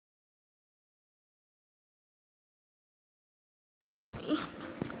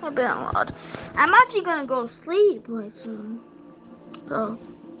I've been a lot. I'm actually gonna go sleep like soon. So,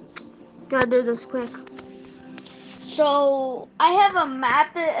 gotta do this quick. So, I have a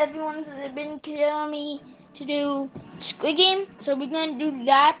map that everyone's been telling me to do Squid Game. So, we're gonna do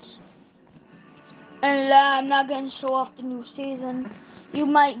that. And I'm not gonna show off the new season. You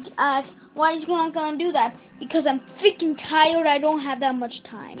might ask, why is he not gonna do that? Because I'm freaking tired. I don't have that much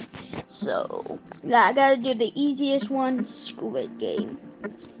time. So, yeah, I gotta do the easiest one, Squid Game.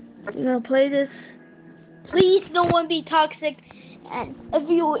 You're gonna play this. Please, no one be toxic. And if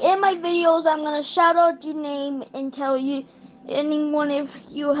you in my videos, I'm gonna shout out your name and tell you anyone if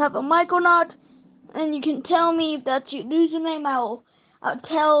you have a mic or not, and you can tell me if that's your username. I'll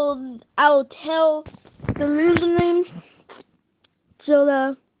tell the username.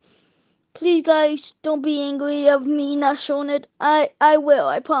 So please guys, don't be angry of me not showing it. I will.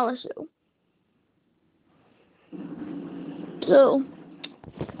 I promise you. So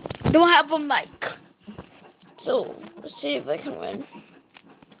don't have a mic. So let's see if I can win.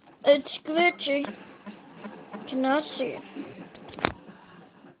 It's glitchy. Cannot see it.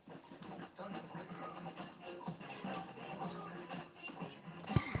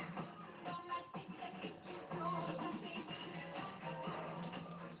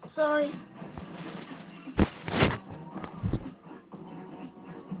 Sorry.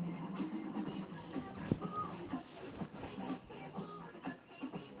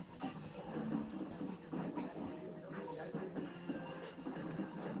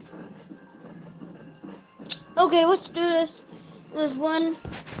 Okay, let's do this. There's one.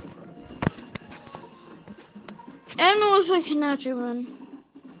 I don't know if I can actually run.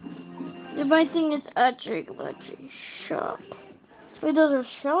 If my thing is actually sharp. Wait, those are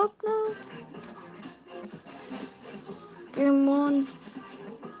sharp now? Game one.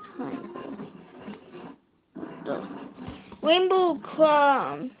 The Rainbow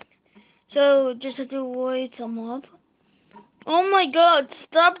Crown. So just have to wait them up. Oh my god,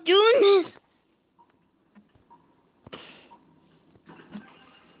 stop doing this!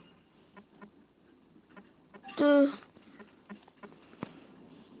 The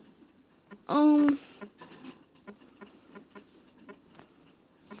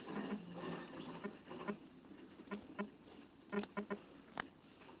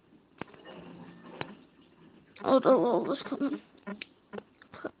oh, the roll is coming.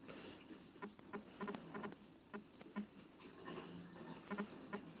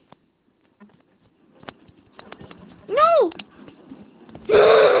 No!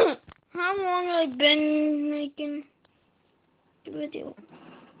 How long have I been making the video?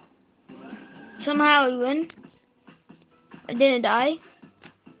 Somehow I win. I didn't die.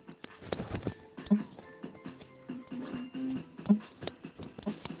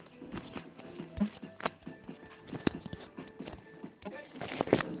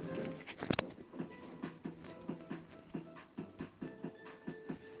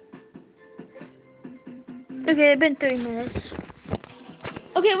 Okay, it's been 3 minutes.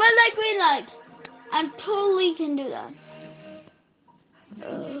 Okay, red light, green light. I totally can do that.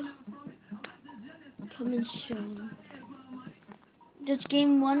 Coming soon. Does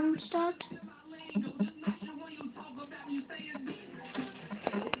game 1 start?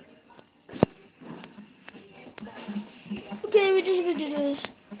 Okay, we're just gonna do this.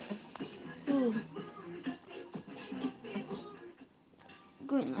 Ooh.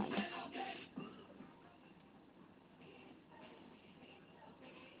 Green light.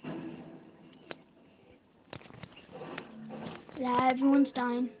 Yeah, everyone's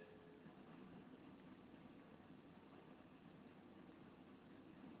dying.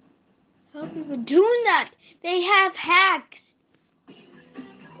 How are people doing that? They have hacks.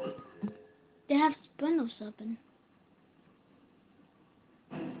 They have spin or something.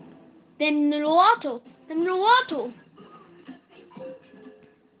 Then Naruto.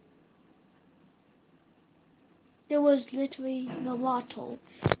 There was literally Naruto.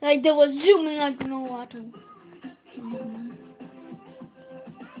 Like there was zooming like Naruto.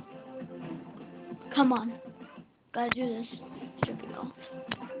 Come on. Gotta do this. Strip it off.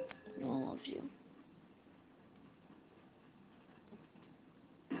 No one loves you.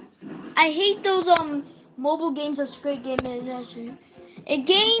 I hate those mobile games that Squid Game is actually. A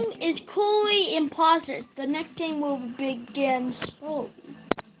game is coolly impossible. The next game will begin slowly.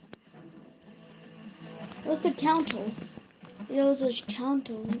 What's the counter? There was a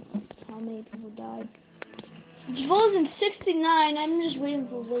counter. How many people died? Version 69. I'm just waiting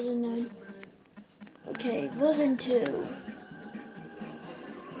for version 9. Okay, version 2.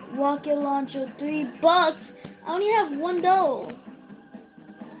 Rocket launcher, $3. I only have $1.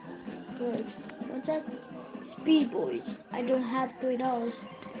 Good. What's that? Speed Boys. I don't have $3.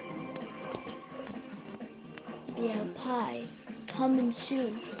 Yeah, pie. Coming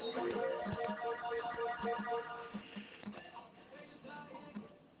soon.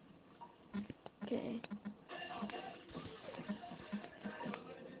 Okay.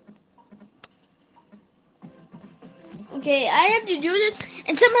 Okay, I have to do this,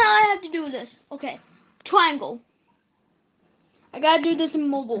 and somehow I have to do this. Okay. Triangle. I gotta do this in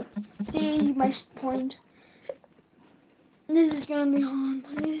mobile. See my point. This is gonna be hard,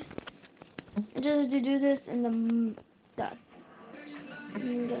 please. I just have to do this in the dot.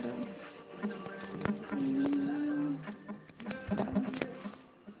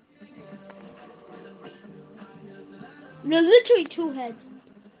 There's literally two heads.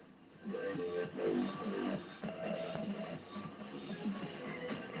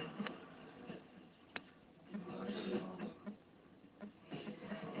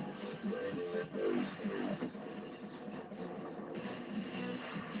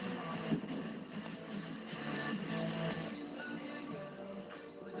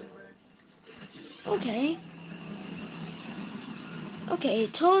 Okay. Okay,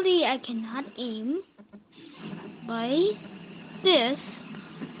 totally I cannot aim. Like this.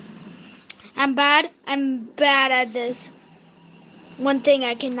 I'm bad at this. One thing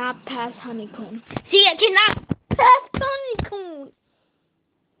I cannot pass honeycomb. See, I cannot pass honeycomb.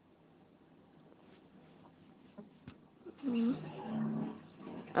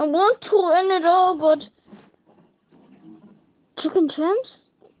 I want to end it all, but chicken chance?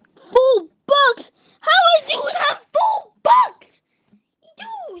 $4? How I do have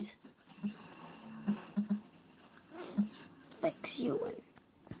 $4? Dude! Fix you in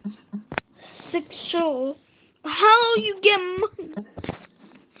 6 shows. How you get money?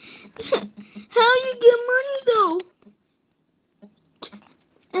 How you get money though?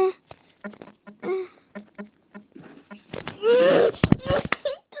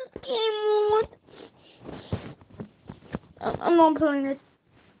 I'm not playing this.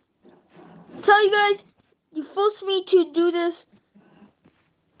 Tell you guys, you forced me to do this.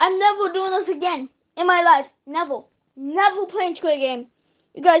 I'm never doing this again in my life. Never. Never playing Squid Game.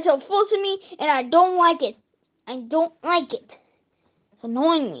 You guys are forcing me, and I don't like it. I don't like it. It's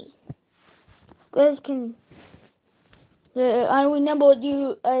annoying me. You guys can. I remember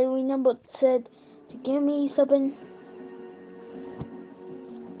said to give me something.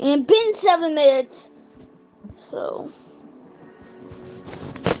 And it's been 7 minutes. So.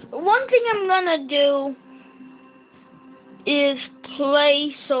 One thing I'm gonna do is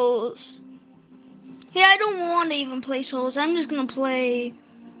play solos. Yeah, I don't want to even play solos. I'm just gonna play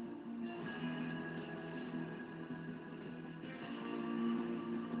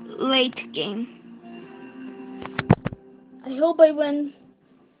late game. I hope I win.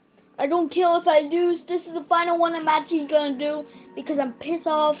 I don't care if I lose. This is the final one I'm actually gonna do because I'm pissed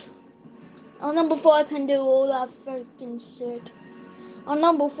off. On number 4, I can do all that freaking shit. On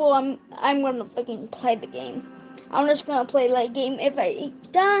number 4, I'm gonna freaking play the game. I'm just gonna play late game. If I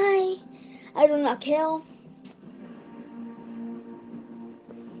die, I do not care.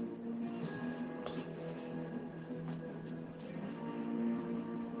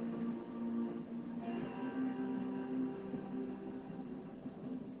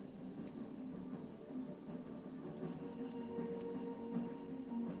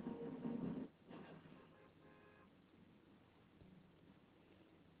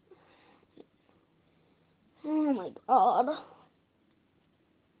 Oh my god.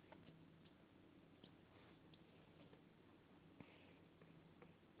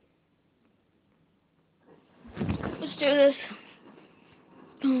 Let's do this.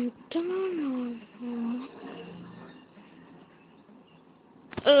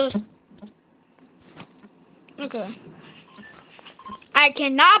 Okay. I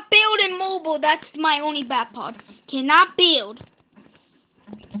cannot build in mobile. That's my only bad part. Cannot build.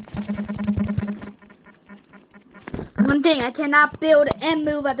 One thing, I cannot build and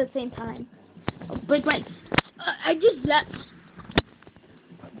move at the same time. I'll break my... I just left.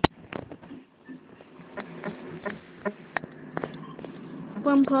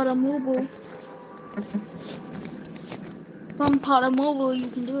 One part of mobile. One part of mobile, you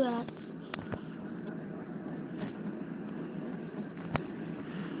can do that.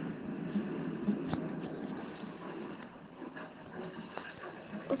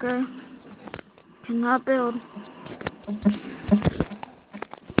 Okay. Cannot build.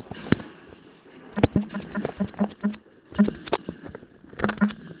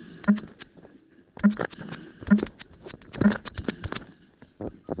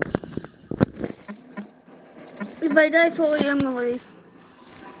 If I die fully, I'm gonna leave.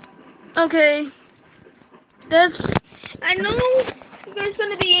 Okay. I know you guys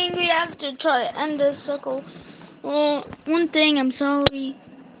gonna be angry. I have to try to end this circle. Well, one thing, I'm sorry.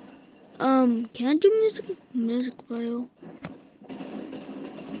 Can I do music? Music file.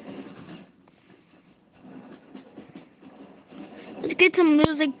 Let's get some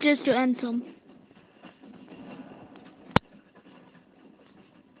music just to end some.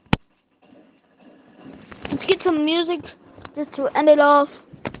 Let's get some music just to end it off.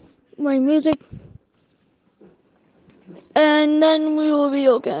 My music. And then we will be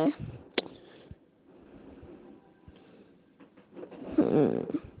okay.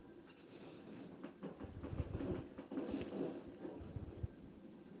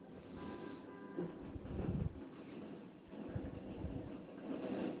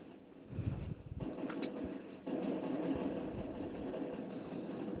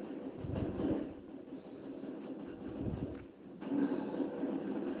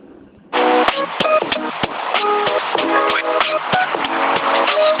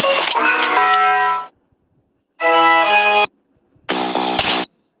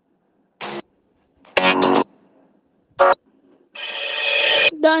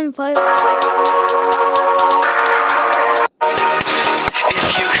 Done, fight.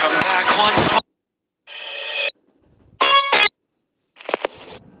 If you come back once more.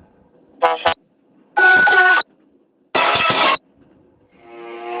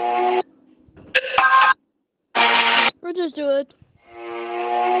 We'll just do it.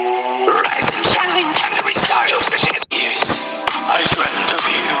 Rise and shine, time to restart your fishing abuse. I dreamt of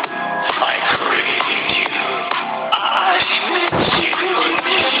you, I craved you, I miss you.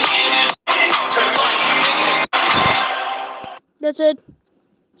 That's it.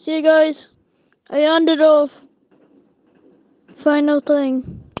 See you guys. I ended off. Final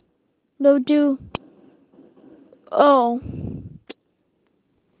thing. No do. Oh.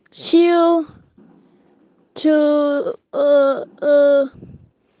 See you to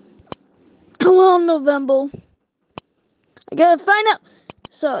around November. I gotta find out.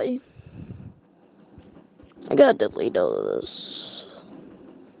 Sorry. I gotta delete all of this.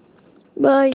 Bye.